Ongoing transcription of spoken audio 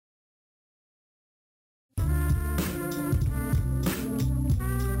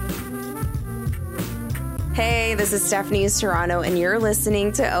Hey, this is Stephanie Serrano, and you're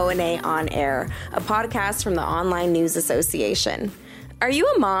listening to O&A On Air, a podcast from the Online News Association. Are you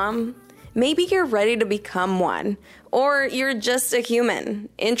a mom? Maybe you're ready to become one, or you're just a human,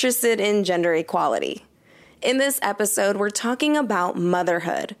 interested in gender equality. In this episode, we're talking about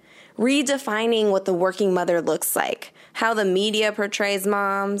motherhood, redefining what the working mother looks like, how the media portrays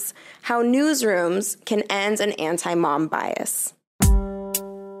moms, how newsrooms can end an anti-mom bias.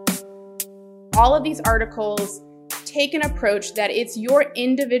 All of these articles take an approach that it's your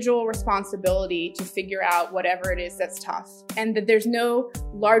individual responsibility to figure out whatever it is that's tough, and that there's no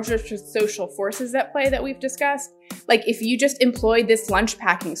larger social forces at play that we've discussed. Like if you just employed this lunch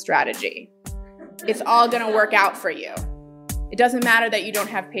packing strategy, it's all going to work out for you. It doesn't matter that you don't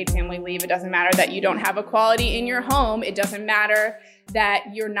have paid family leave. It doesn't matter that you don't have equality in your home. It doesn't matter that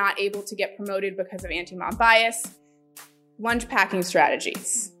you're not able to get promoted because of anti-mom bias. Lunch packing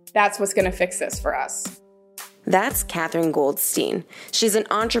strategies. That's what's going to fix this for us. That's Catherine Goldstein. She's an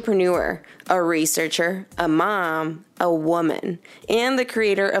entrepreneur, a researcher, a mom, a woman, and the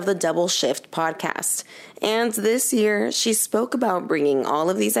creator of the Double Shift podcast. And this year, she spoke about bringing all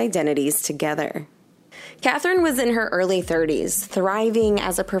of these identities together. Catherine was in her early 30s, thriving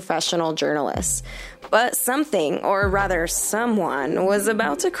as a professional journalist. But something, or rather someone, was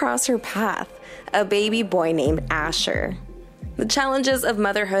about to cross her path, a baby boy named Asher. The challenges of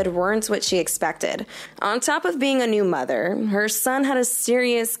motherhood weren't what she expected. On top of being a new mother, her son had a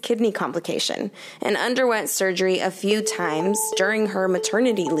serious kidney complication and underwent surgery a few times during her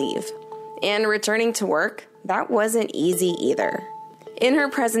maternity leave. And returning to work, that wasn't easy either. In her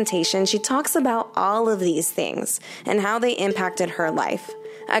presentation, she talks about all of these things and how they impacted her life.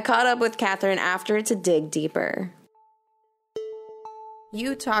 I caught up with Catherine after to dig deeper.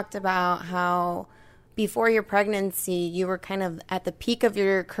 You talked about how before your pregnancy, you were kind of at the peak of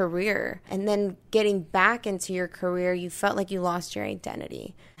your career, and then getting back into your career, you felt like you lost your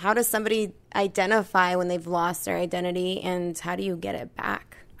identity. How does somebody identify when they've lost their identity, and how do you get it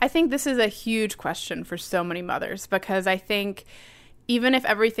back? I think this is a huge question for so many mothers, because I think even if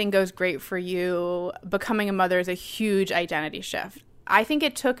everything goes great for you, becoming a mother is a huge identity shift. I think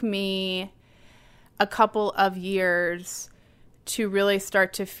it took me a couple of years to really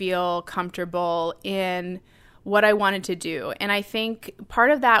start to feel comfortable in what I wanted to do. And I think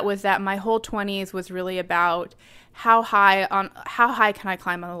part of that was that my whole 20s was really about how high can I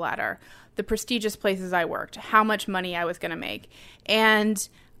climb on the ladder, the prestigious places I worked, how much money I was going to make. And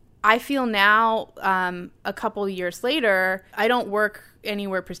I feel now, a couple of years later, I don't work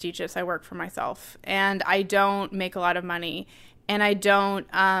anywhere prestigious. I work for myself, and I don't make a lot of money. And I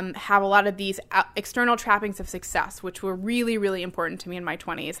don't have a lot of these external trappings of success, which were really, really important to me in my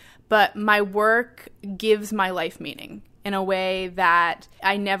 20s. But my work gives my life meaning in a way that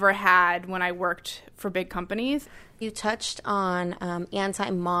I never had when I worked for big companies. You touched on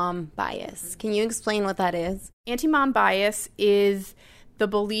anti-mom bias. Can you explain what that is? Anti-mom bias is the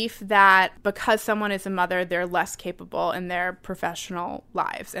belief that because someone is a mother, they're less capable in their professional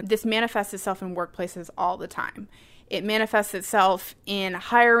lives. And this manifests itself in workplaces all the time. It manifests itself in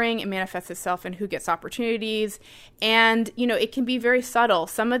hiring. It manifests itself in who gets opportunities. And, it can be very subtle.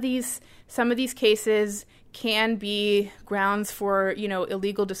 Some of these cases can be grounds for,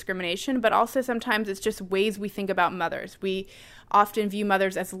 illegal discrimination, but also sometimes it's just ways we think about mothers. We often view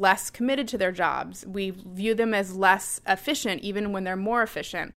mothers as less committed to their jobs. We view them as less efficient, even when they're more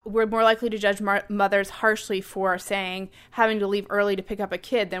efficient. We're more likely to judge mothers harshly for, saying, having to leave early to pick up a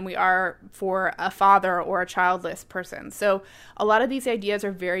kid than we are for a father or a childless person. So a lot of these ideas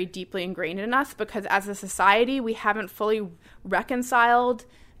are very deeply ingrained in us because as a society, we haven't fully reconciled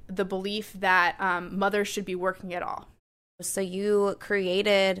the belief that mothers should be working at all. So you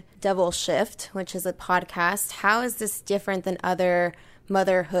created Double Shift, which is a podcast. How is this different than other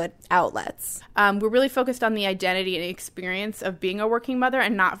motherhood outlets? We're really focused on the identity and experience of being a working mother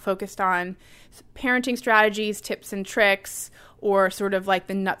and not focused on parenting strategies, tips and tricks, or sort of like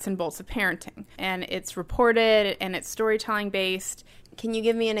the nuts and bolts of parenting. And it's reported and it's storytelling based. Can you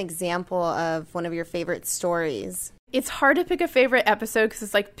give me an example of one of your favorite stories? It's hard to pick a favorite episode because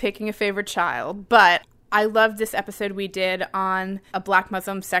it's like picking a favorite child, but I loved this episode we did on a Black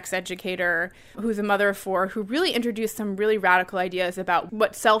Muslim sex educator who's a mother of 4 who really introduced some really radical ideas about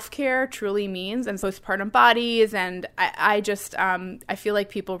what self-care truly means and postpartum bodies. And I feel like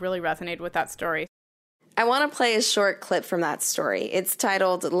people really resonated with that story. I want to play a short clip from that story. It's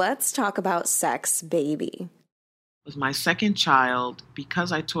titled, "Let's Talk About Sex, Baby." With my second child,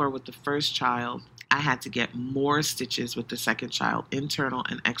 because I toured with the first child, I had to get more stitches with the second child, internal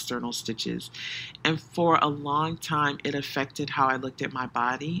and external stitches. And for a long time, it affected how I looked at my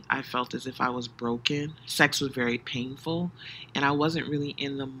body. I felt as if I was broken. Sex was very painful, and I wasn't really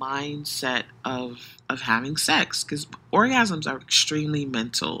in the mindset of having sex, because orgasms are extremely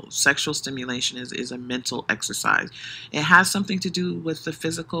mental. Sexual stimulation is a mental exercise. It has something to do with the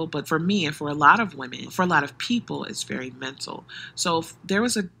physical, but for me and for a lot of women, for a lot of people, it's very mental. So there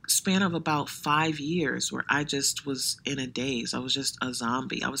was a span of about 5 years where I just was in a daze. I was just a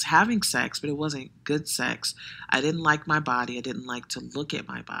zombie. I was having sex, but it wasn't good sex. I didn't like my body. I didn't like to look at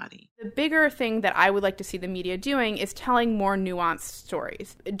my body. The bigger thing that I would like to see the media doing is telling more nuanced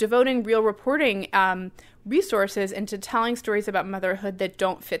stories, devoting real reporting resources into telling stories about motherhood that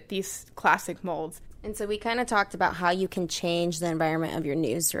don't fit these classic molds. And so we kind of talked about how you can change the environment of your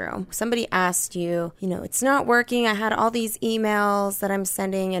newsroom. Somebody asked you, it's not working. I had all these emails that I'm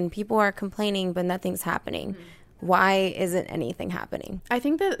sending and people are complaining, but nothing's happening. Mm-hmm. Why isn't anything happening? I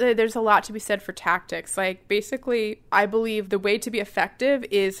think that there's a lot to be said for tactics. Like, basically, I believe the way to be effective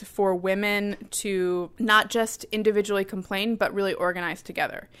is for women to not just individually complain, but really organize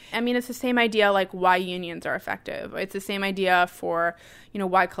together. I mean, it's the same idea like why unions are effective. It's the same idea for,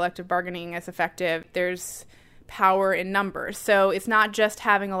 why collective bargaining is effective. There's power in numbers. So it's not just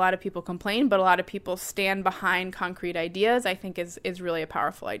having a lot of people complain, but a lot of people stand behind concrete ideas, I think is really a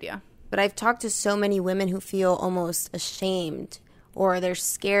powerful idea. But I've talked to so many women who feel almost ashamed or they're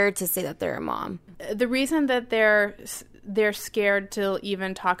scared to say that they're a mom. The reason that they're scared to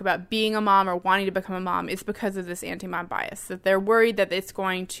even talk about being a mom or wanting to become a mom is because of this anti-mom bias, that they're worried that it's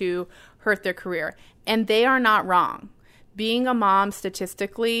going to hurt their career. And they are not wrong. Being a mom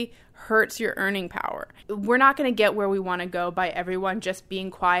statistically hurts your earning power. We're not going to get where we want to go by everyone just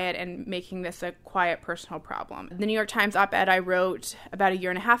being quiet and making this a quiet personal problem. The New York Times op-ed I wrote about a year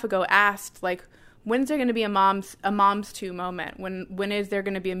and a half ago asked, when's there going to be a moms too moment? When is there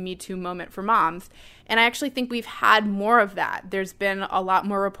going to be a Me Too moment for moms? And I actually think we've had more of that. There's been a lot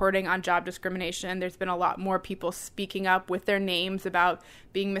more reporting on job discrimination. There's been a lot more people speaking up with their names about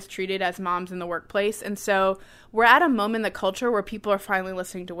being mistreated as moms in the workplace. And so we're at a moment in the culture where people are finally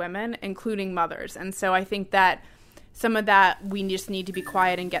listening to women, including mothers. And so I think that some of that we just need to be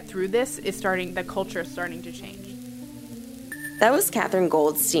quiet and get through this the culture is starting to change. That was Katherine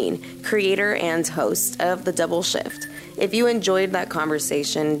Goldstein, creator and host of The Double Shift. If you enjoyed that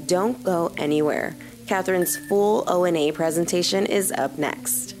conversation, don't go anywhere. Katherine's full O&A presentation is up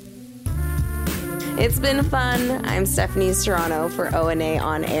next. It's been fun. I'm Stephanie Serrano for O&A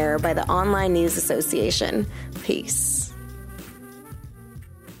On Air by the Online News Association. Peace.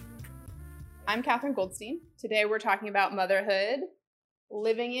 I'm Katherine Goldstein. Today we're talking about motherhood,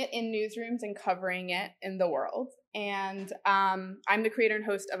 living it in newsrooms and covering it in the world. And I'm the creator and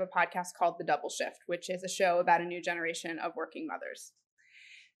host of a podcast called The Double Shift, which is a show about a new generation of working mothers.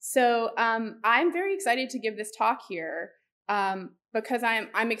 So I'm very excited to give this talk here because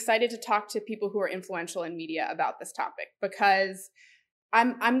I'm excited to talk to people who are influential in media about this topic, because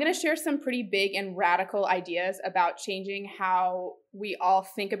I'm going to share some pretty big and radical ideas about changing how we all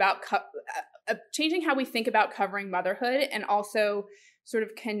think about covering motherhood, and also sort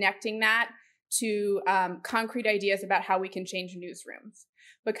of connecting that to concrete ideas about how we can change newsrooms.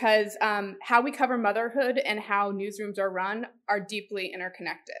 Because how we cover motherhood and how newsrooms are run are deeply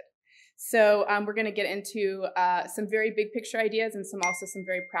interconnected. So we're going to get into some very big picture ideas and some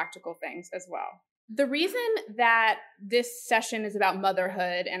very practical things as well. The reason that this session is about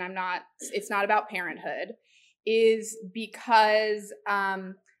motherhood and it's not about parenthood is because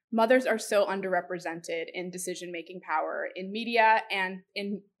mothers are so underrepresented in decision-making power in media and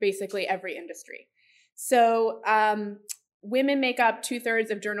in basically every industry. So women make up 2/3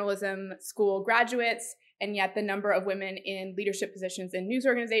 of journalism school graduates, and yet the number of women in leadership positions in news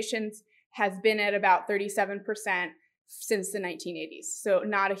organizations has been at about 37% since the 1980s. So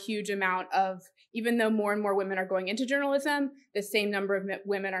not a huge amount even though more and more women are going into journalism, the same number of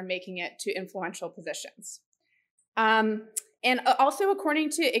women are making it to influential positions. And also, according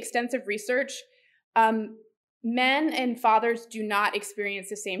to extensive research, men and fathers do not experience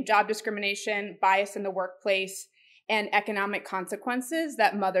the same job discrimination, bias in the workplace, and economic consequences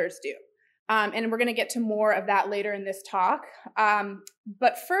that mothers do. And we're going to get to more of that later in this talk.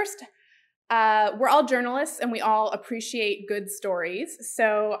 But first, we're all journalists and we all appreciate good stories.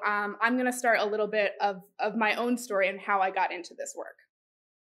 So I'm going to start a little bit of my own story and how I got into this work.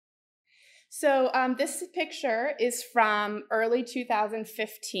 So this picture is from early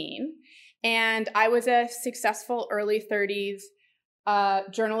 2015, and I was a successful early 30s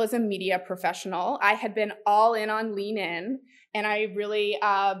journalism media professional. I had been all in on Lean In, and I really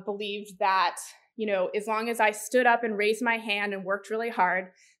believed that, as long as I stood up and raised my hand and worked really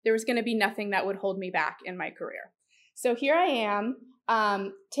hard, there was going to be nothing that would hold me back in my career. So here I am,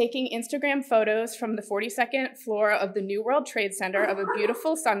 taking Instagram photos from the 42nd floor of the New World Trade Center of a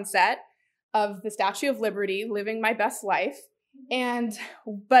beautiful sunset of the Statue of Liberty, living my best life.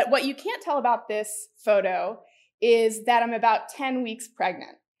 But what you can't tell about this photo is that I'm about 10 weeks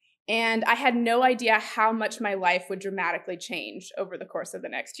pregnant. And I had no idea how much my life would dramatically change over the course of the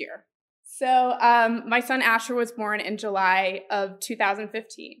next year. So my son Asher was born in July of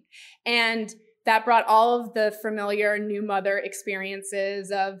 2015. And that brought all of the familiar new mother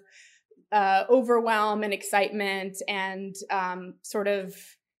experiences of overwhelm and excitement and sort of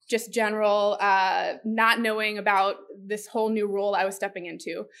just general not knowing about this whole new role I was stepping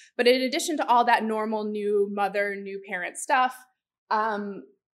into. But in addition to all that normal new mother, new parent stuff,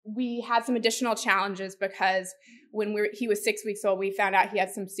 we had some additional challenges because when he was 6 weeks old, we found out he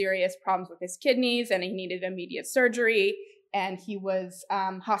had some serious problems with his kidneys and he needed immediate surgery. And he was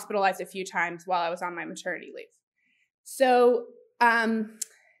hospitalized a few times while I was on my maternity leave. So,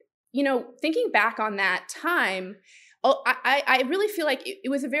 thinking back on that time, I really feel like it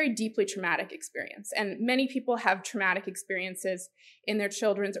was a very deeply traumatic experience. And many people have traumatic experiences in their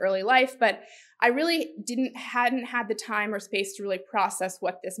children's early life, but I really hadn't had the time or space to really process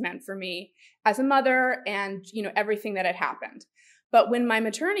what this meant for me as a mother and, everything that had happened. But when my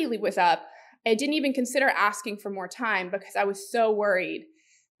maternity leave was up, I didn't even consider asking for more time because I was so worried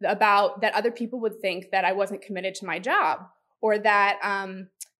about that other people would think that I wasn't committed to my job or that,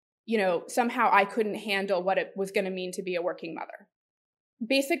 somehow I couldn't handle what it was going to mean to be a working mother.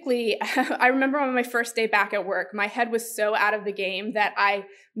 Basically, I remember on my first day back at work, my head was so out of the game that I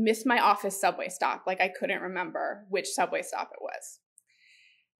missed my office subway stop. Like I couldn't remember which subway stop it was.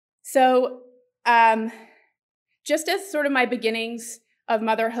 So just as sort of my beginnings of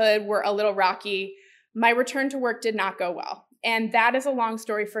motherhood were a little rocky, my return to work did not go well. And that is a long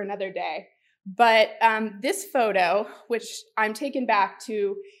story for another day. But this photo, which I'm taken back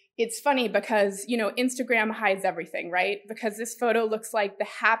to, it's funny because, Instagram hides everything, right? Because this photo looks like the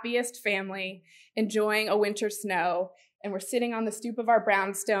happiest family enjoying a winter snow. And we're sitting on the stoop of our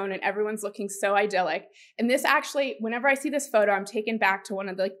brownstone and everyone's looking so idyllic. And this actually, whenever I see this photo, I'm taken back to one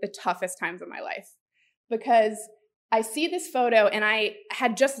of the toughest times of my life. Because I see this photo and I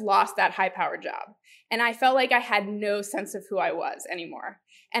had just lost that high-powered job. And I felt like I had no sense of who I was anymore.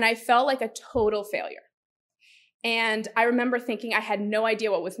 And I felt like a total failure. And I remember thinking I had no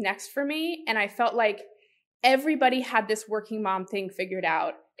idea what was next for me. And I felt like everybody had this working mom thing figured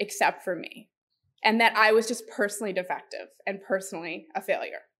out except for me. And that I was just personally defective and personally a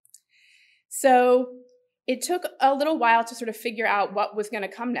failure. So it took a little while to sort of figure out what was going to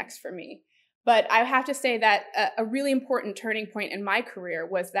come next for me. But I have to say that a really important turning point in my career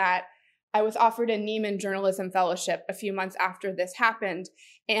was that I was offered a Nieman Journalism Fellowship a few months after this happened,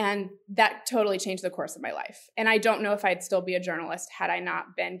 and that totally changed the course of my life. And I don't know if I'd still be a journalist had I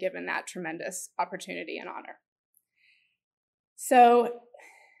not been given that tremendous opportunity and honor. So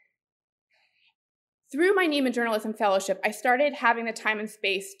through my Nieman Journalism Fellowship, I started having the time and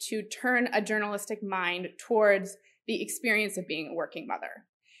space to turn a journalistic mind towards the experience of being a working mother.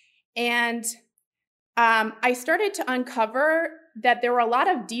 And I started to uncover that there were a lot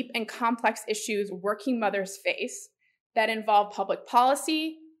of deep and complex issues working mothers face that involve public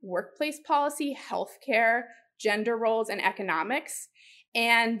policy, workplace policy, healthcare, gender roles, and economics.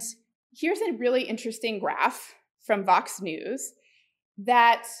 And here's a really interesting graph from Vox News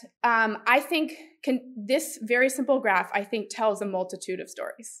that I think this very simple graph, I think, tells a multitude of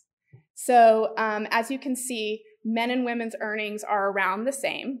stories. So as you can see, men and women's earnings are around the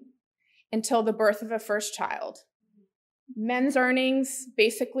same until the birth of a first child. Men's earnings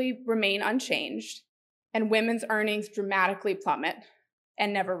basically remain unchanged, and women's earnings dramatically plummet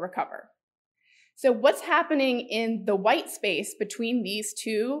and never recover. So what's happening in the white space between these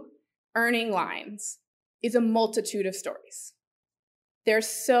two earning lines is a multitude of stories. There's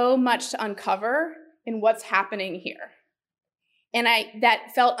so much to uncover in what's happening here. And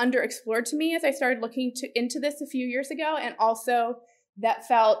that felt underexplored to me as I started looking into this a few years ago, and also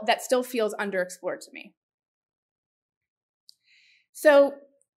that still feels underexplored to me. So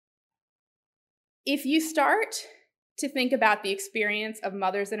if you start to think about the experience of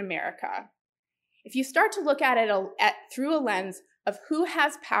mothers in America, if you start to look at it through a lens of who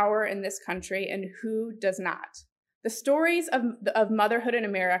has power in this country and who does not, the stories of motherhood in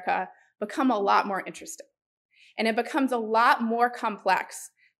America become a lot more interesting. And it becomes a lot more complex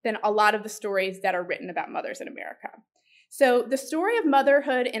than a lot of the stories that are written about mothers in America. So the story of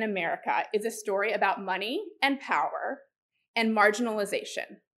motherhood in America is a story about money and power and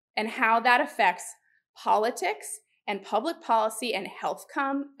marginalization. and how that affects politics and public policy and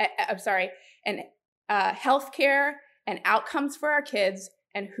healthcare and outcomes for our kids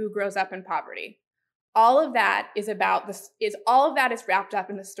and who grows up in poverty. All of that is wrapped up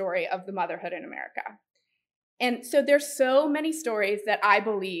in the story of the motherhood in America. And so there's so many stories that I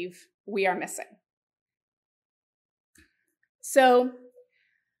believe we are missing. So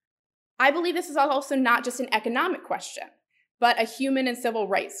I believe this is also not just an economic question, but a human and civil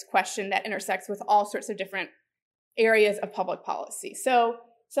rights question that intersects with all sorts of different areas of public policy. So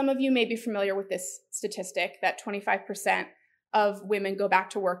some of you may be familiar with this statistic that 25% of women go back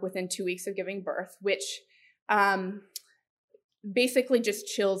to work within 2 weeks of giving birth, which basically just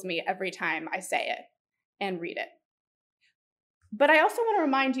chills me every time I say it and read it. But I also want to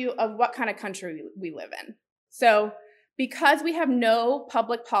remind you of what kind of country we live in. So because we have no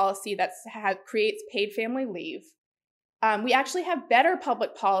public policy that creates paid family leave, we actually have better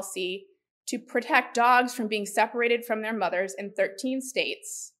public policy to protect dogs from being separated from their mothers in 13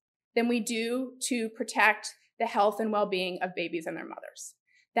 states than we do to protect the health and well-being of babies and their mothers.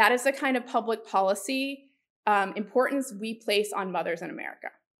 That is the kind of public policy importance we place on mothers in America.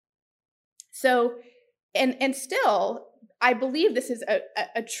 So, and still, I believe this is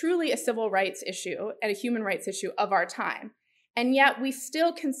a truly a civil rights issue and a human rights issue of our time. And yet we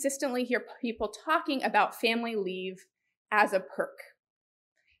still consistently hear people talking about family leave as a perk,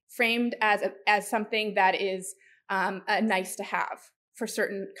 framed as something that is nice to have for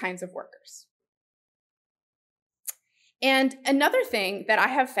certain kinds of workers. And another thing that I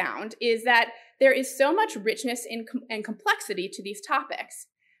have found is that there is so much richness and complexity to these topics.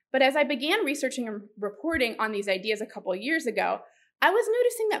 But as I began researching and reporting on these ideas a couple of years ago, I was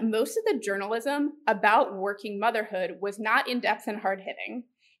noticing that most of the journalism about working motherhood was not in-depth and hard-hitting.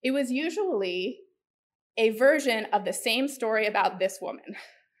 It was usually a version of the same story about this woman.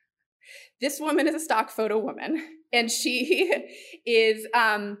 This woman is a stock photo woman, and she is,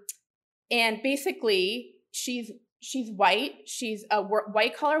 and basically she's white. She's a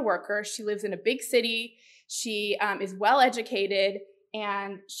white-collar worker. She lives in a big city. She is well-educated,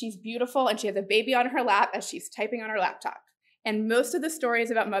 and she's beautiful, and she has a baby on her lap as she's typing on her laptop. And most of the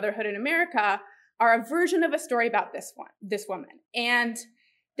stories about motherhood in America are a version of a story about this woman. And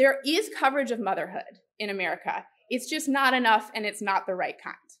there is coverage of motherhood in America. It's just not enough, and it's not the right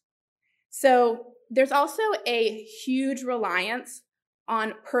kind. So there's also a huge reliance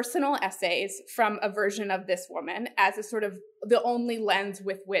on personal essays from a version of this woman as a sort of the only lens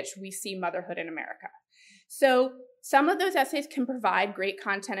with which we see motherhood in America. So some of those essays can provide great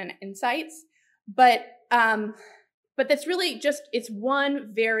content and insights, but that's really just, it's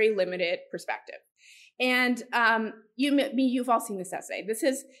one very limited perspective. And you've all seen this essay.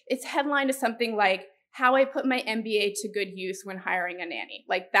 It's headlined as something like, how I put my MBA to good use when hiring a nanny.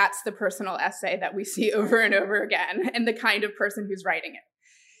 Like, that's the personal essay that we see over and over again, and the kind of person who's writing it.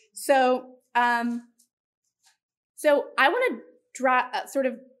 So, so I want to sort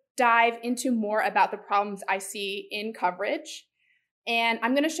of dive into more about the problems I see in coverage. And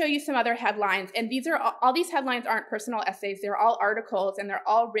I'm going to show you some other headlines. And all these headlines aren't personal essays. They're all articles, and they're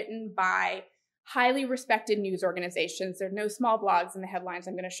all written by highly respected news organizations. There are no small blogs in the headlines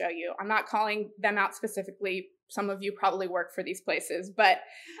I'm going to show you. I'm not calling them out specifically. Some of you probably work for these places. But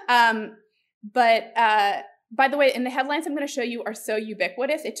by the way, in the headlines I'm going to show you are so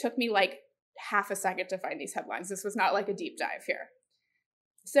ubiquitous, it took me like half a second to find these headlines. This was not like a deep dive here.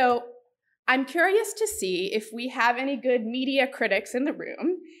 So I'm curious to see if we have any good media critics in the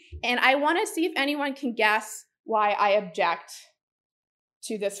room. And I want to see if anyone can guess why I object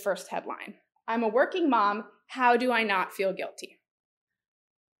to this first headline. I'm a working mom. How do I not feel guilty?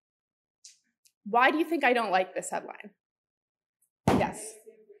 Why do you think I don't like this headline? Yes.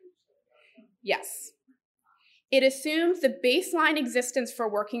 Yes. It assumes the baseline existence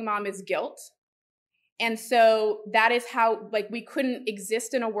for working mom is guilt. And so that is how, like, we couldn't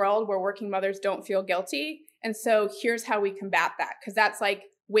exist in a world where working mothers don't feel guilty. And so here's how we combat that. Because that's like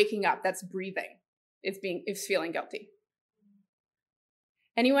waking up, that's breathing. It's feeling guilty.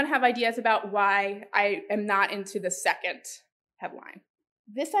 Anyone have ideas about why I am not into the second headline?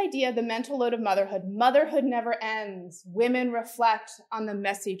 This idea, the mental load of motherhood never ends. Women reflect on the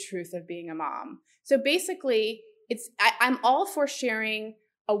messy truth of being a mom. So basically, I'm all for sharing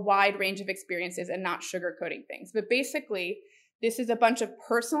a wide range of experiences and not sugarcoating things. But basically, this is a bunch of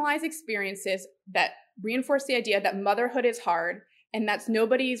personalized experiences that reinforce the idea that motherhood is hard and that's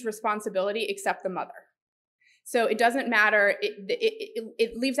nobody's responsibility except the mother. So it doesn't matter,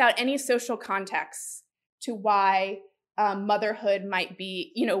 it leaves out any social context to why motherhood might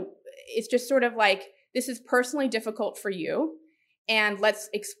be, it's just sort of like, this is personally difficult for you. And let's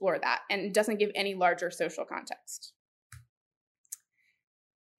explore that. And it doesn't give any larger social context.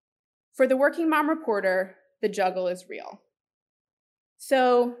 For the Working Mom Reporter, the juggle is real.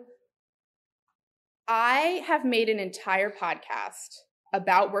 So I have made an entire podcast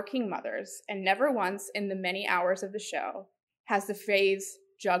about working mothers, and never once in the many hours of the show has the phrase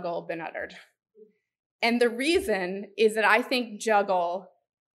juggle been uttered. And the reason is that I think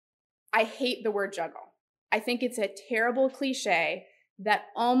I hate the word juggle. I think it's a terrible cliche that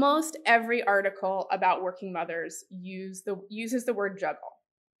almost every article about working mothers uses the word juggle.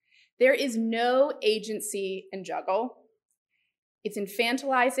 There is no agency in juggle. It's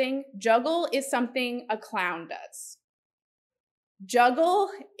infantilizing. Juggle is something a clown does.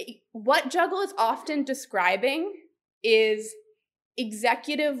 What juggle is often describing is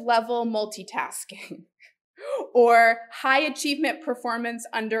executive level multitasking or high achievement performance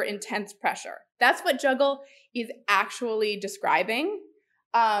under intense pressure. That's what juggle is actually describing.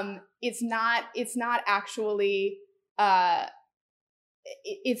 It's not actually,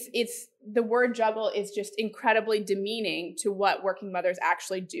 it's the word juggle is just incredibly demeaning to what working mothers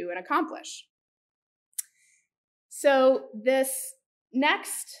actually do and accomplish. So this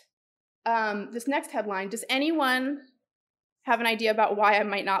next headline, does anyone have an idea about why I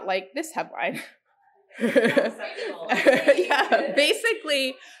might not like this headline? Yeah,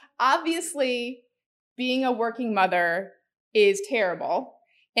 basically, obviously, being a working mother is terrible,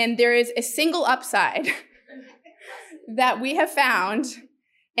 and there is a single upside that we have found,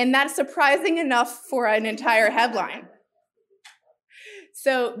 and that's surprising enough for an entire headline.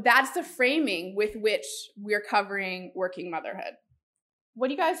 So that's the framing with which we're covering working motherhood. What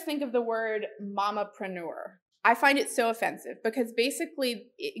do you guys think of the word mamapreneur? I find it so offensive because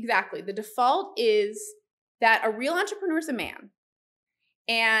basically, exactly, the default is that a real entrepreneur is a man.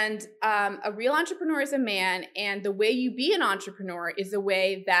 And a real entrepreneur is a man, and the way you be an entrepreneur is the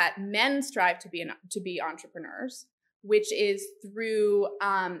way that men strive to be entrepreneurs, which is through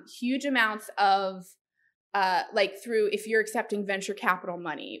huge amounts of through if you're accepting venture capital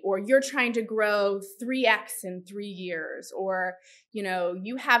money, or you're trying to grow 3x in 3 years, or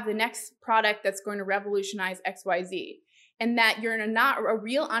you have the next product that's going to revolutionize XYZ, and that you're not a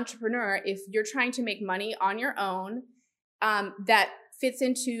real entrepreneur if you're trying to make money on your own that fits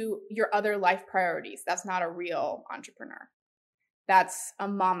into your other life priorities. That's not a real entrepreneur. That's a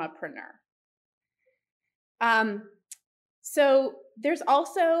mamapreneur. So there's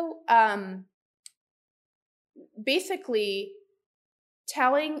also basically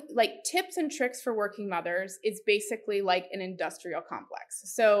telling tips and tricks for working mothers is basically like an industrial complex.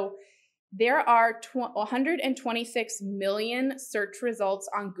 So there are 126 million search results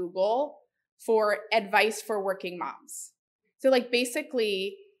on Google for advice for working moms. So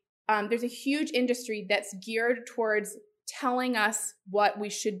basically, there's a huge industry that's geared towards telling us what we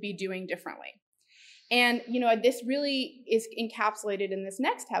should be doing differently. And, this really is encapsulated in this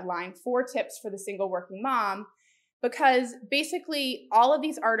next headline, 4 tips for the single working mom, because basically all of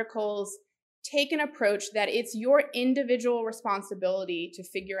these articles take an approach that it's your individual responsibility to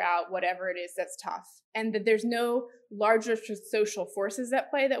figure out whatever it is that's tough, and that there's no larger social forces at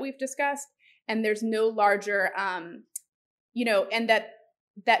play that we've discussed, and there's no larger, and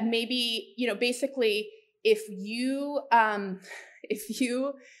that maybe, basically if you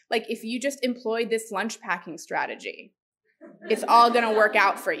just employed this lunch packing strategy, it's all going to work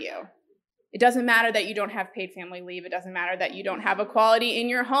out for you. It doesn't matter that you don't have paid family leave. It doesn't matter that you don't have equality in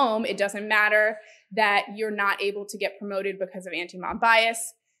your home. It doesn't matter that you're not able to get promoted because of anti-mom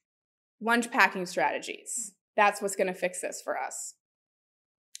bias. Lunch packing strategies. That's what's going to fix this for us.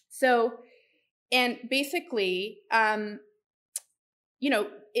 So, and basically,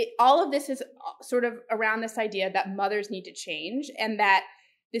 all of this is sort of around this idea that mothers need to change, and that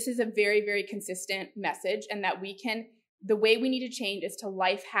this is a very, very consistent message, and that the way we need to change is to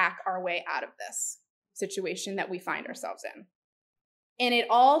life hack our way out of this situation that we find ourselves in. And it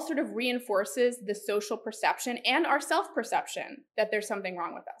all sort of reinforces the social perception and our self-perception that there's something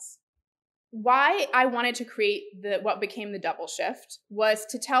wrong with us. Why I wanted to create what became the Double Shift was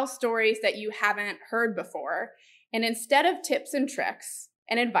to tell stories that you haven't heard before. And instead of tips and tricks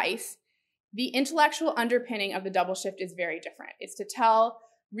and advice, the intellectual underpinning of the Double Shift is very different. It's to tell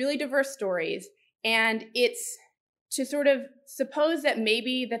really diverse stories, and it's to sort of suppose that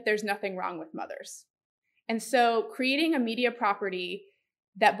maybe that there's nothing wrong with mothers. And so creating a media property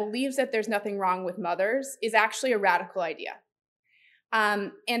that believes that there's nothing wrong with mothers is actually a radical idea.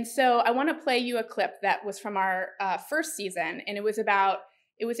 And so I want to play you a clip that was from our first season, and it was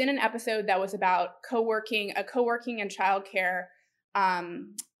in an episode that was about co-working and childcare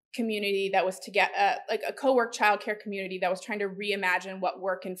community that was to get like a co-work childcare community that was trying to reimagine what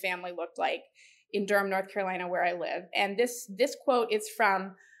work and family looked like in Durham, North Carolina, where I live. And this quote is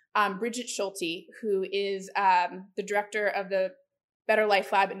from Bridget Schulte, who is the director of the Better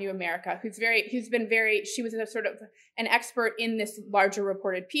Life Lab at New America, she was a sort of an expert in this larger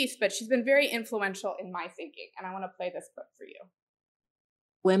reported piece, but she's been very influential in my thinking. And I want to play this clip for you.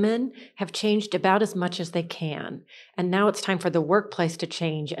 Women have changed about as much as they can. And now it's time for the workplace to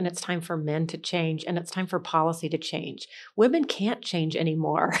change, and it's time for men to change, and it's time for policy to change. Women can't change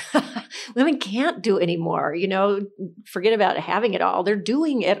anymore. Women can't do anymore. Forget about having it all. They're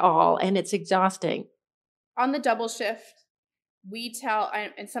doing it all, and it's exhausting. On the double shift, we tell,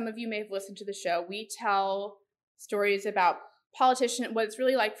 and some of you may have listened to the show, we tell stories about what it's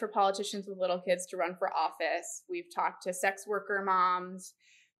really like for politicians with little kids to run for office. We've talked to sex worker moms,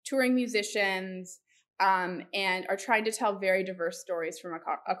 touring musicians, and are trying to tell very diverse stories from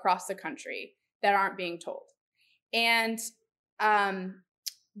across the country that aren't being told. And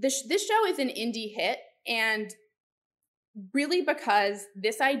this show is an indie hit, and really because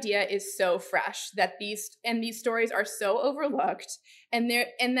this idea is so fresh that these stories are so overlooked, and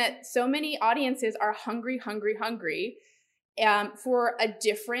that so many audiences are hungry for a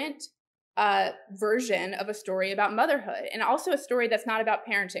different version of a story about motherhood, and also a story that's not about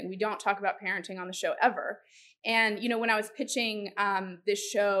parenting. We don't talk about parenting on the show ever. And, when I was pitching this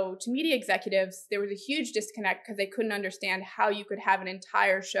show to media executives, there was a huge disconnect because they couldn't understand how you could have an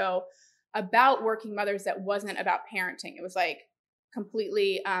entire show about working mothers that wasn't about parenting. It was like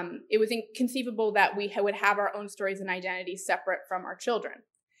completely, it was inconceivable that we would have our own stories and identities separate from our children.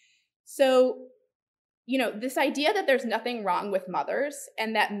 So, this idea that there's nothing wrong with mothers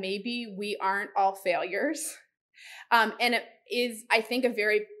and that maybe we aren't all failures, and it is, I think,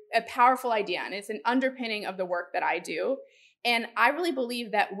 a powerful idea, and it's an underpinning of the work that I do. And I really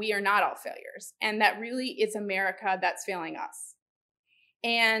believe that we are not all failures, and that really it's America that's failing us.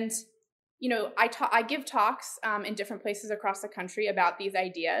 And I give talks in different places across the country about these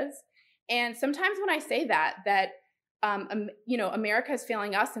ideas, and sometimes when I say that America is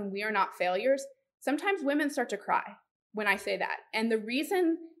failing us and we are not failures, sometimes women start to cry when I say that. And the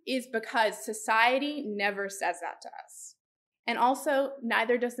reason is because society never says that to us. And also,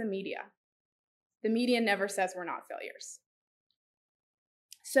 neither does the media. The media never says we're not failures.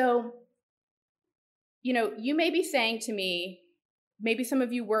 So, you may be saying to me, maybe some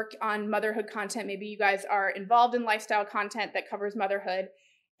of you work on motherhood content, maybe you guys are involved in lifestyle content that covers motherhood,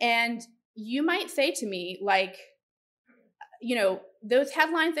 and you might say to me, like, those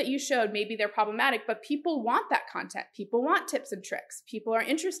headlines that you showed, maybe they're problematic, but people want that content. People want tips and tricks. People are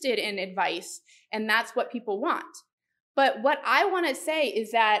interested in advice, and that's what people want. But what I want to say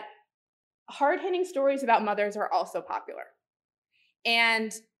is that hard-hitting stories about mothers are also popular.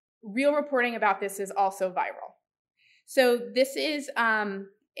 And real reporting about this is also viral. So this is an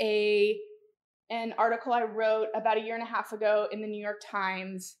article I wrote about a year and a half ago in the New York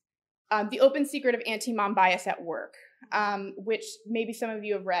Times, The Open Secret of Anti-Mom Bias at Work, which maybe some of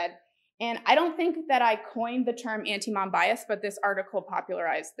you have read. And I don't think that I coined the term anti-mom bias, but this article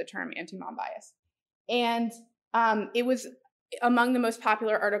popularized the term anti-mom bias. And it was among the most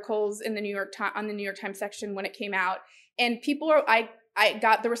popular articles in the New York Times section when it came out. And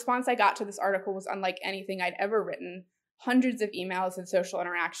the response I got to this article was unlike anything I'd ever written. Hundreds of emails and social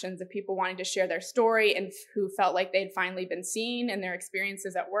interactions of people wanting to share their story and who felt like they'd finally been seen in their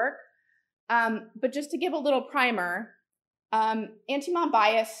experiences at work. But just to give a little primer, anti-mom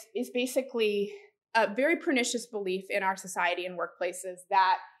bias is basically a very pernicious belief in our society and workplaces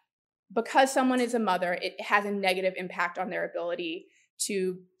that because someone is a mother, it has a negative impact on their ability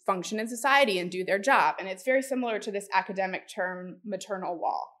to function in society and do their job. And it's very similar to this academic term, maternal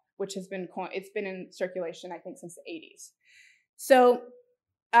wall, which has been in circulation, I think, since the 80s. So,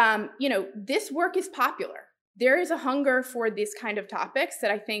 this work is popular. There is a hunger for these kind of topics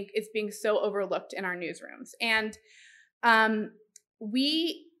that I think is being so overlooked in our newsrooms. And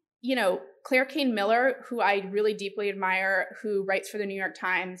Claire Kane Miller, who I really deeply admire, who writes for the New York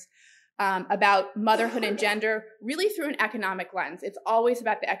Times about motherhood and gender, really through an economic lens. It's always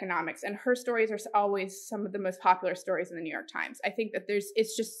about the economics, and her stories are always some of the most popular stories in the New York Times. I think that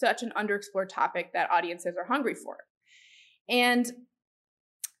it's just such an underexplored topic that audiences are hungry for. And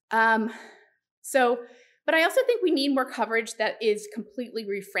but I also think we need more coverage that is completely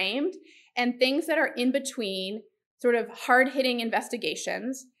reframed and things that are in between sort of hard-hitting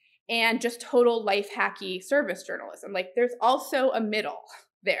investigations and just total life-hacky service journalism. Like, there's also a middle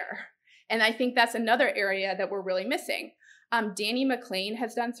there. And I think that's another area that we're really missing. Danny McLean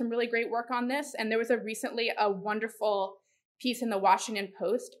has done some really great work on this. And there was recently a wonderful piece in the Washington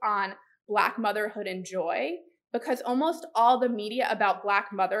Post on Black motherhood and joy, because almost all the media about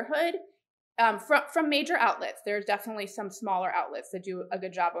Black motherhood from major outlets, there's definitely some smaller outlets that do a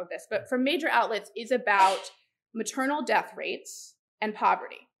good job of this, but from major outlets is about maternal death rates and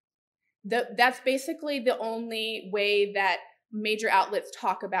poverty. That's basically the only way that major outlets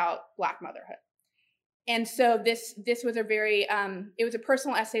talk about Black motherhood. And so this was a very, it was a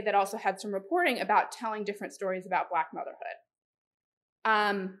personal essay that also had some reporting about telling different stories about Black motherhood.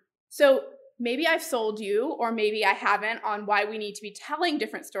 So maybe I've sold you, or maybe I haven't, on why we need to be telling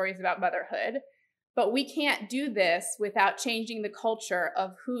different stories about motherhood, but we can't do this without changing the culture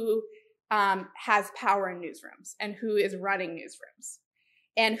of who has power in newsrooms and who is running newsrooms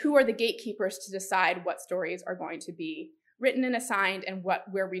and who are the gatekeepers to decide what stories are going to be written and assigned and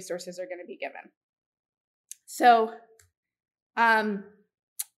where resources are going to be given. So,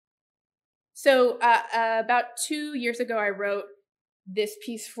 about 2 years ago, I wrote this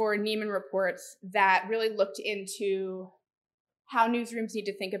piece for Neiman Reports that really looked into how newsrooms need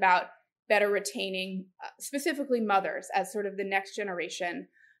to think about better retaining specifically mothers as sort of the next generation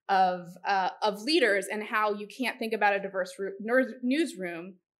of leaders, and how you can't think about a diverse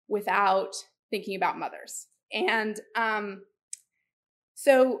newsroom without thinking about mothers. And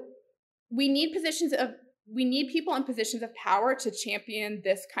so we need people in positions of power to champion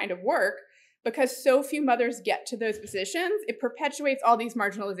this kind of work, because so few mothers get to those positions. It perpetuates all this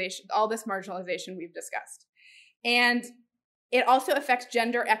marginalization we've discussed. And it also affects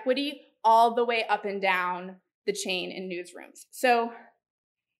gender equity all the way up and down the chain in newsrooms. So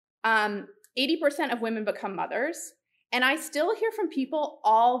 80% of women become mothers. And I still hear from people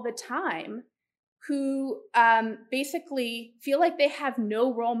all the time who basically feel like they have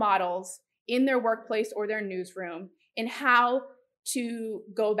no role models in their workplace or their newsroom in how to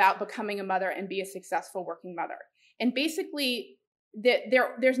go about becoming a mother and be a successful working mother. And basically,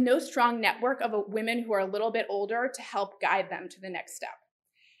 there's no strong network of women who are a little bit older to help guide them to the next step.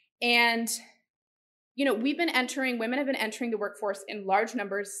 And, women have been entering the workforce in large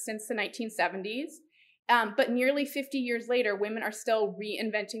numbers since the 1970s. But nearly 50 years later, women are still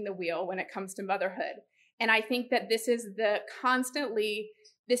reinventing the wheel when it comes to motherhood. And I think that this is the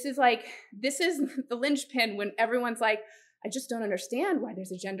linchpin when everyone's like, I just don't understand why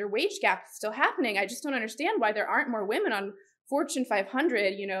there's a gender wage gap still happening. I just don't understand why there aren't more women on Fortune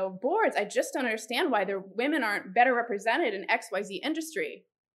 500, boards. I just don't understand why women aren't better represented in XYZ industry.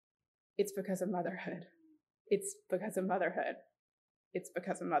 It's because of motherhood. It's because of motherhood. It's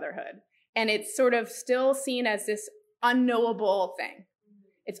because of motherhood. And it's sort of still seen as this unknowable thing.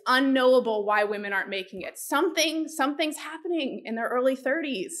 It's unknowable why women aren't making it. Something's happening in their early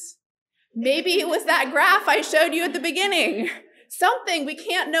 30s. Maybe it was that graph I showed you at the beginning. Something, we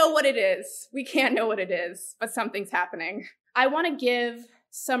can't know what it is. We can't know what it is, but something's happening. I want to give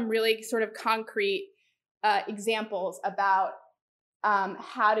some really sort of concrete examples about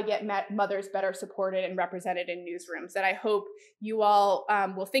how to get mothers better supported and represented in newsrooms that I hope you all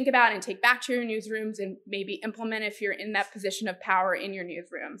will think about and take back to your newsrooms and maybe implement if you're in that position of power in your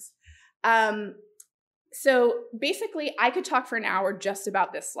newsrooms. So basically, I could talk for an hour just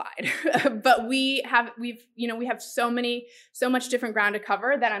about this slide, but we have so much different ground to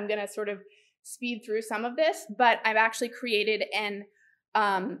cover that I'm going to sort of speed through some of this. But I've actually created an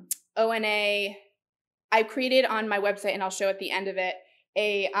ONA. I created on my website, and I'll show at the end of it,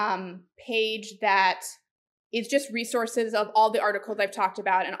 a page that is just resources of all the articles I've talked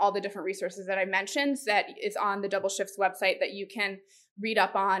about and all the different resources that I mentioned that is on the Double Shift's website that you can read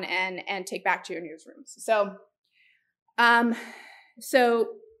up on and take back to your newsrooms. So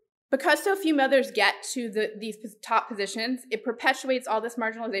because so few mothers get to these top positions, it perpetuates all this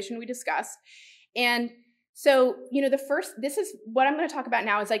marginalization we discussed. And so, this is what I'm going to talk about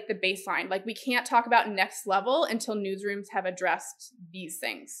now is like the baseline. Like, we can't talk about next level until newsrooms have addressed these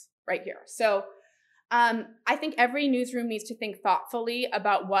things right here. So I think every newsroom needs to think thoughtfully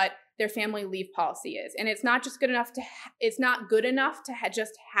about what their family leave policy is. And it's not just good enough to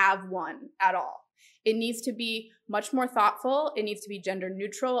just have one at all. It needs to be much more thoughtful. It needs to be gender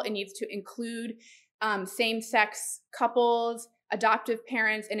neutral. It needs to include same-sex couples, adoptive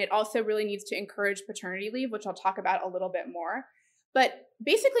parents, and it also really needs to encourage paternity leave, which I'll talk about a little bit more. But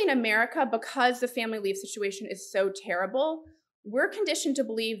basically in America, because the family leave situation is so terrible, we're conditioned to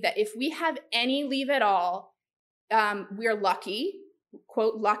believe that if we have any leave at all, we're lucky,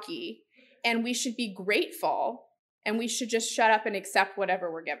 quote, lucky, and we should be grateful, and we should just shut up and accept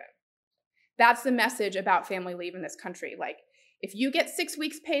whatever we're given. That's the message about family leave in this country. Like, if you get 6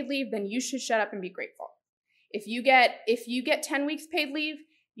 weeks paid leave, then you should shut up and be grateful. If you get 10 weeks paid leave,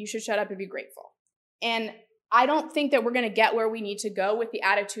 you should shut up and be grateful. And I don't think that we're going to get where we need to go with the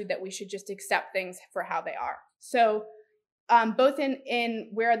attitude that we should just accept things for how they are. So both in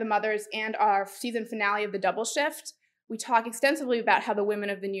Where Are the Mothers and our season finale of The Double Shift, we talk extensively about how the women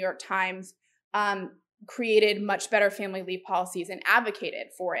of the New York Times created much better family leave policies and advocated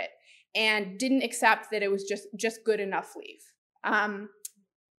for it and didn't accept that it was just good enough leave.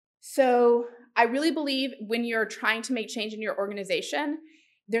 So I really believe when you're trying to make change in your organization,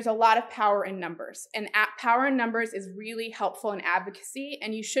 there's a lot of power in numbers, and power in numbers is really helpful in advocacy,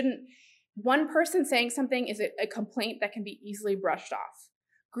 and you shouldn't, one person saying something is a complaint that can be easily brushed off.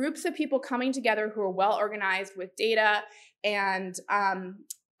 Groups of people coming together who are well organized with data and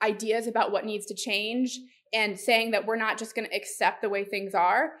ideas about what needs to change and saying that we're not just going to accept the way things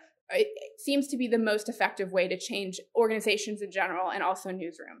are, it seems to be the most effective way to change organizations in general and also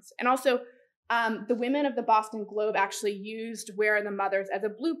newsrooms. And also, the women of the Boston Globe actually used Where Are the Mothers as a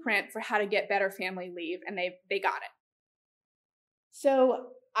blueprint for how to get better family leave, and they got it. So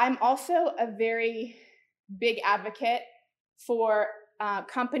I'm also a very big advocate for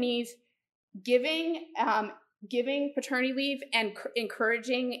companies giving paternity leave and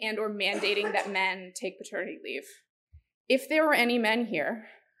encouraging and or mandating that men take paternity leave. If there were any men here,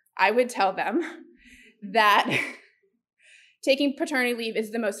 I would tell them that taking paternity leave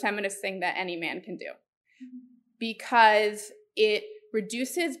is the most feminist thing that any man can do, because it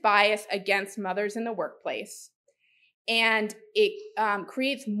reduces bias against mothers in the workplace, and it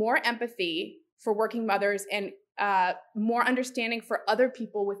creates more empathy for working mothers and more understanding for other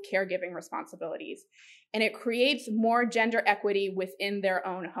people with caregiving responsibilities. And it creates more gender equity within their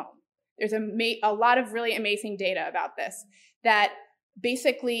own home. There's a lot of really amazing data about this, that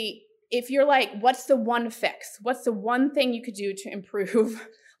basically, if you're like, what's the one fix? What's the one thing you could do to improve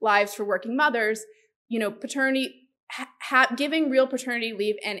lives for working mothers? Giving real paternity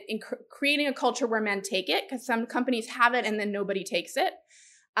leave and creating a culture where men take it, because some companies have it and then nobody takes it,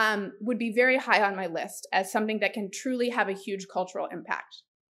 would be very high on my list as something that can truly have a huge cultural impact.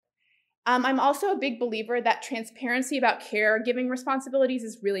 I'm also a big believer that transparency about caregiving responsibilities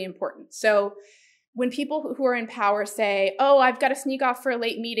is really important. So when people who are in power say, oh, I've got to sneak off for a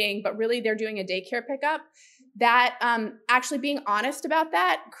late meeting, but really they're doing a daycare pickup, that actually being honest about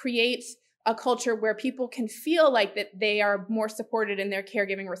that creates a culture where people can feel like that they are more supported in their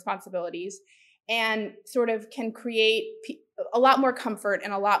caregiving responsibilities, and sort of can create a lot more comfort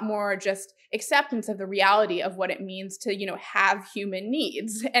and a lot more just acceptance of the reality of what it means to, have human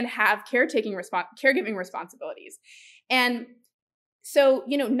needs and have caregiving responsibilities. And so,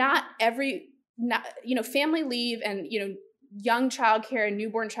 family leave and, young childcare and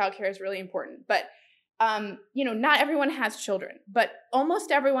newborn childcare is really important. But, not everyone has children, but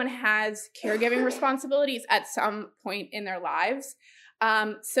almost everyone has caregiving responsibilities at some point in their lives.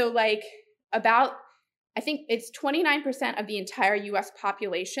 I think it's 29% of the entire US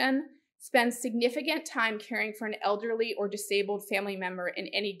population spends significant time caring for an elderly or disabled family member in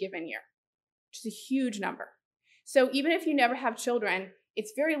any given year, which is a huge number. So even if you never have children,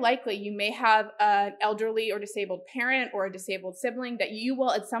 it's very likely you may have an elderly or disabled parent or a disabled sibling that you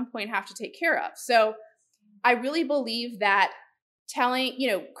will at some point have to take care of. So I really believe that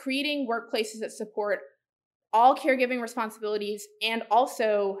creating workplaces that support all caregiving responsibilities, and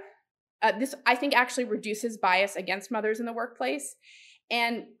also this, I think, actually reduces bias against mothers in the workplace.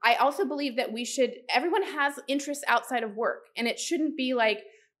 And I also believe that everyone has interests outside of work, and it shouldn't be like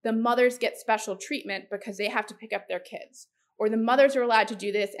the mothers get special treatment because they have to pick up their kids, or the mothers are allowed to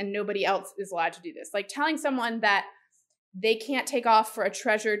do this and nobody else is allowed to do this. Like telling someone that they can't take off for a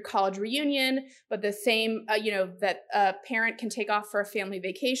treasured college reunion, but the same, that a parent can take off for a family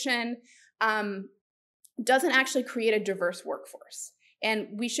vacation, doesn't actually create a diverse workforce. And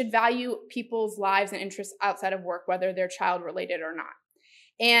we should value people's lives and interests outside of work, whether they're child-related or not.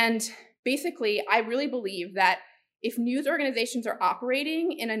 And basically, I really believe that if news organizations are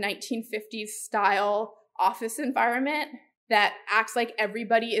operating in a 1950s style office environment that acts like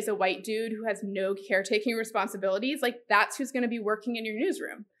everybody is a white dude who has no caretaking responsibilities, like that's who's going to be working in your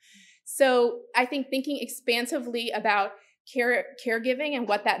newsroom. So I think thinking expansively about caregiving and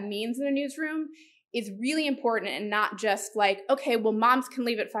what that means in a newsroom is really important, and not just like, okay, well, moms can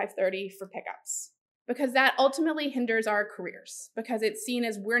leave at 5:30 for pickups, because that ultimately hinders our careers, because it's seen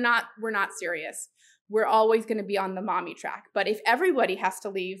as we're not serious. We're always going to be on the mommy track. But if everybody has to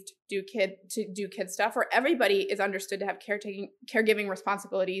leave to do kid stuff, or everybody is understood to have caregiving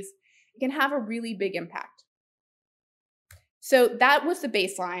responsibilities, it can have a really big impact. So that was the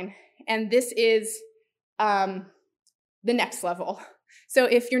baseline, and this is the next level. So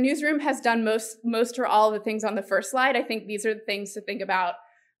if your newsroom has done most or all of the things on the first slide, I think these are the things to think about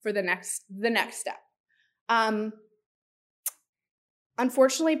for the next step.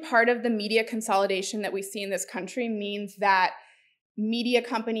 Unfortunately, part of the media consolidation that we see in this country means that media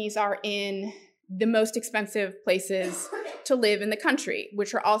companies are in the most expensive places to live in the country,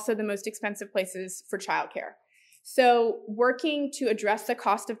 which are also the most expensive places for childcare. So working to address the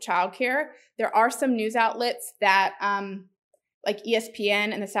cost of childcare, there are some news outlets that, like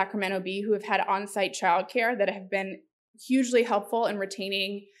ESPN and the Sacramento Bee, who have had on-site childcare that have been hugely helpful in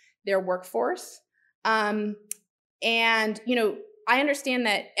retaining their workforce. And, I understand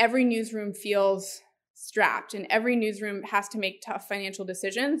that every newsroom feels strapped and every newsroom has to make tough financial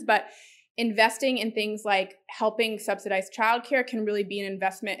decisions, but investing in things like helping subsidize childcare can really be an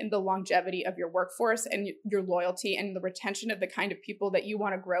investment in the longevity of your workforce and your loyalty and the retention of the kind of people that you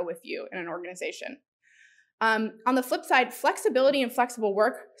want to grow with you in an organization. On the flip side, flexibility and flexible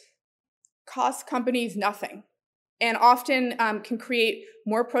work costs companies nothing and often can create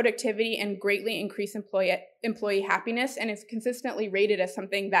more productivity and greatly increase employee happiness, and is consistently rated as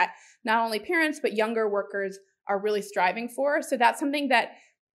something that not only parents but younger workers are really striving for. So that's something that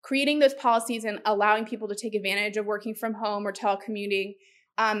creating those policies and allowing people to take advantage of working from home or telecommuting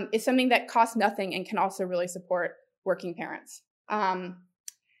is something that costs nothing and can also really support working parents.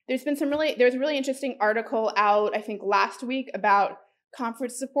 There's a really interesting article out, I think last week, about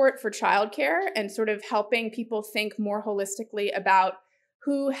conference support for childcare and sort of helping people think more holistically about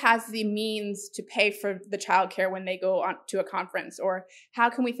who has the means to pay for the childcare when they go on to a conference, or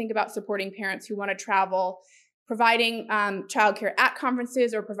how can we think about supporting parents who want to travel, providing childcare at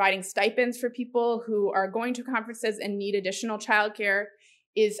conferences, or providing stipends for people who are going to conferences and need additional childcare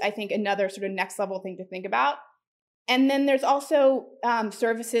is, I think, another sort of next level thing to think about. And then there's also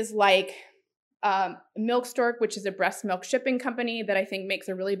services like Milk Stork, which is a breast milk shipping company that I think makes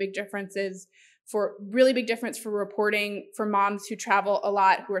a really big difference for reporting for moms who travel a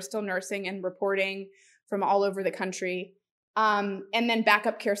lot, who are still nursing and reporting from all over the country. And then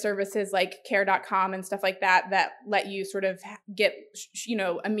backup care services like care.com and stuff like that let you sort of get,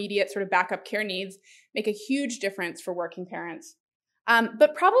 immediate sort of backup care needs, make a huge difference for working parents.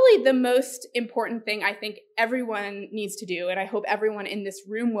 But probably the most important thing I think everyone needs to do, and I hope everyone in this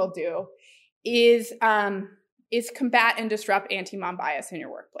room will do, is combat and disrupt anti-mom bias in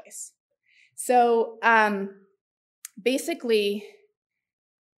your workplace. So basically,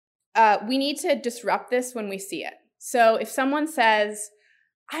 we need to disrupt this when we see it. So if someone says,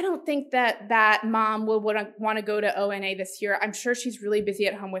 I don't think that mom will want to go to ONA this year, I'm sure she's really busy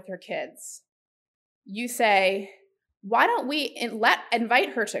at home with her kids. You say, why don't we invite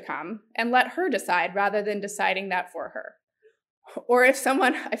her to come and let her decide rather than deciding that for her? Or if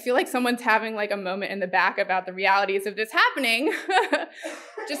I feel like someone's having like a moment in the back about the realities of this happening,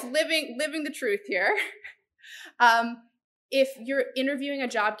 just living the truth here. If you're interviewing a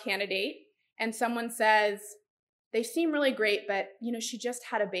job candidate and someone says, they seem really great, but she just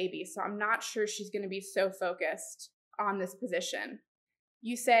had a baby, so I'm not sure she's going to be so focused on this position.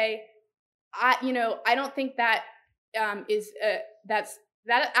 You say, I don't think that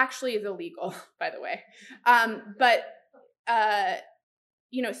that actually is illegal, by the way. But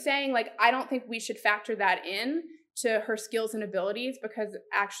saying like, I don't think we should factor that in to her skills and abilities, because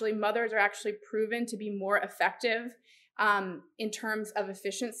actually mothers are actually proven to be more effective in terms of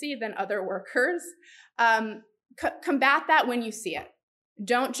efficiency than other workers. Combat that when you see it.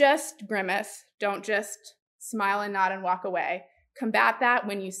 Don't just grimace. Don't just smile and nod and walk away. Combat that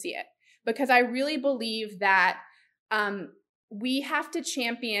when you see it. Because I really believe that we have to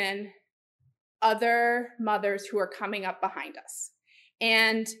champion other mothers who are coming up behind us.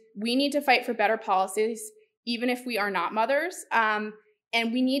 And we need to fight for better policies, even if we are not mothers. And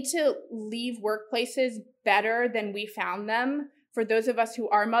we need to leave workplaces better than we found them for those of us who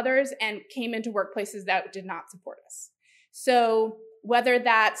are mothers and came into workplaces that did not support us. So whether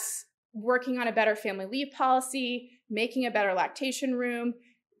that's working on a better family leave policy, making a better lactation room,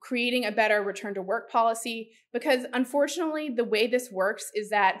 creating a better return to work policy, because unfortunately the way this works is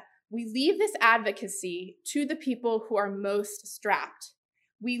that we leave this advocacy to the people who are most strapped.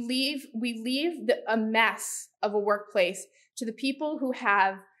 We leave a mess of a workplace to the people who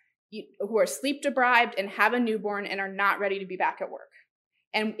are sleep deprived and have a newborn and are not ready to be back at work.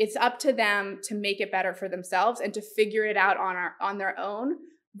 And it's up to them to make it better for themselves and to figure it out on their own,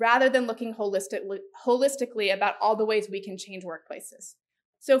 rather than looking holistically about all the ways we can change workplaces.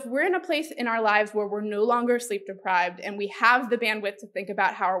 So if we're in a place in our lives where we're no longer sleep deprived and we have the bandwidth to think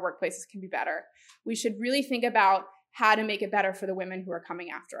about how our workplaces can be better, we should really think about how to make it better for the women who are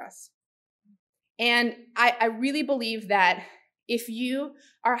coming after us. And I really believe that if you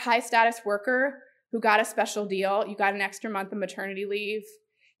are a high status worker who got a special deal, you got an extra month of maternity leave,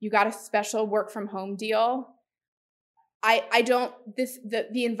 you got a special work from home deal. The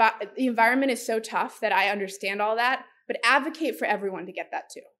environment is so tough that I understand all that, but advocate for everyone to get that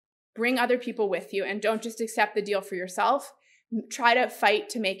too. Bring other people with you and don't just accept the deal for yourself. Try to fight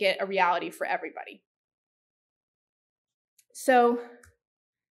to make it a reality for everybody. So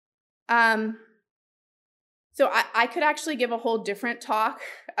I could actually give a whole different talk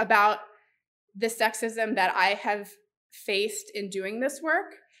about the sexism that I have faced in doing this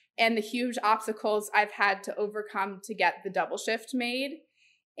work and the huge obstacles I've had to overcome to get the double shift made,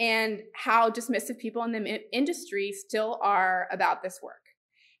 and how dismissive people in the industry still are about this work.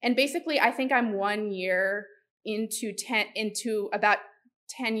 And basically, I think I'm 1 year into about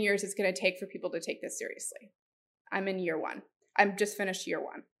 10 years it's going to take for people to take this seriously. I'm in year 1. I'm just finished year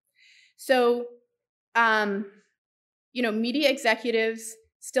 1. So, media executives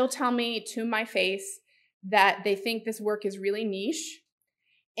still tell me to my face that they think this work is really niche,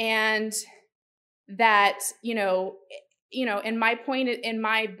 and that, and my point in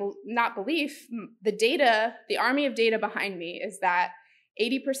my not belief, the data, the army of data behind me is that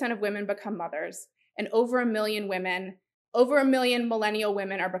 80% of women become mothers, and over a million millennial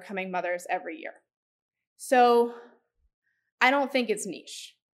women are becoming mothers every year. So I don't think it's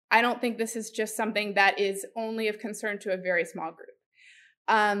niche. I don't think this is just something that is only of concern to a very small group.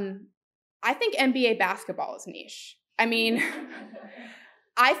 I think NBA basketball is niche. I mean,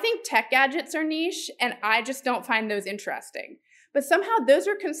 I think tech gadgets are niche, and I just don't find those interesting. But somehow those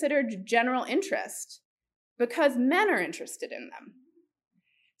are considered general interest because men are interested in them.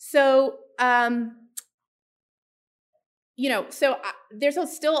 So,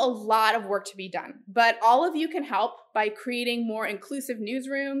 there's still a lot of work to be done, but all of you can help by creating more inclusive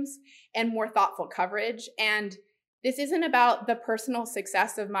newsrooms and more thoughtful coverage. And this isn't about the personal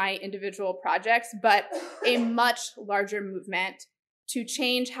success of my individual projects, but a much larger movement to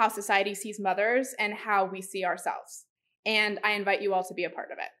change how society sees mothers and how we see ourselves. And I invite you all to be a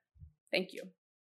part of it. Thank you.